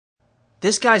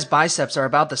This guy's biceps are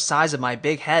about the size of my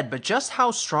big head, but just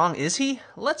how strong is he?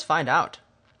 Let's find out.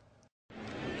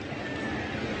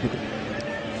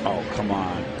 Oh, come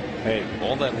on. Hey,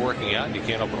 all that working out, you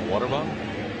can't open a water bottle?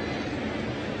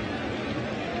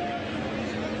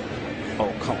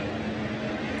 Oh, come on.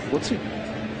 What's he?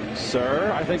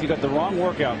 Sir, I think you got the wrong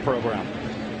workout program.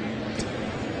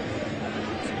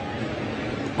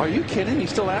 Are you kidding?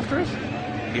 He's still after it?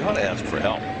 You ought to ask for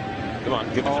help. Come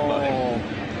on, give us some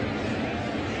money.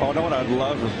 Oh, no, what I'd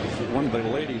love if one of the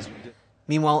ladies.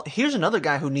 Meanwhile, here's another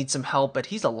guy who needs some help, but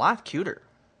he's a lot cuter.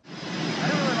 I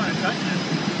don't really want to touch him.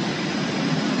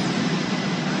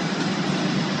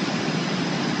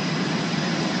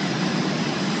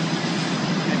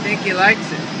 I think he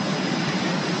likes it.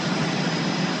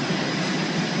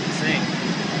 Sing.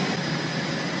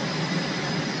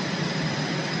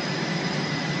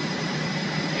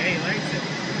 Yeah, he likes it.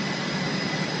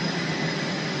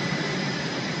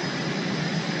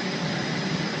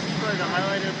 This is probably the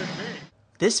highlight of this video.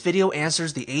 This video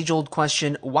answers the age-old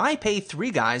question, why pay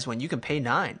 3 guys when you can pay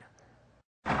 9?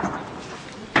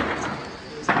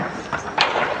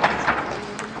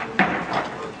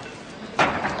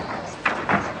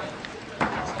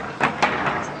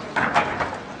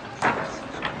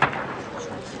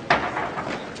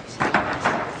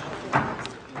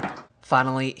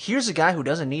 Finally, here's a guy who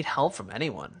doesn't need help from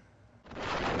anyone.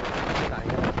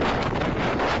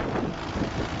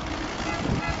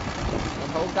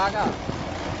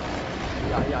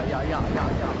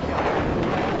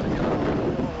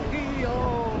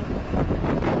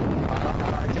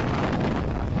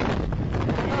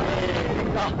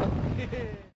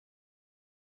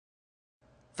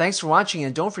 Thanks for watching,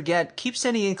 and don't forget, keep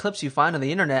sending in clips you find on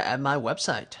the internet at my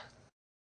website.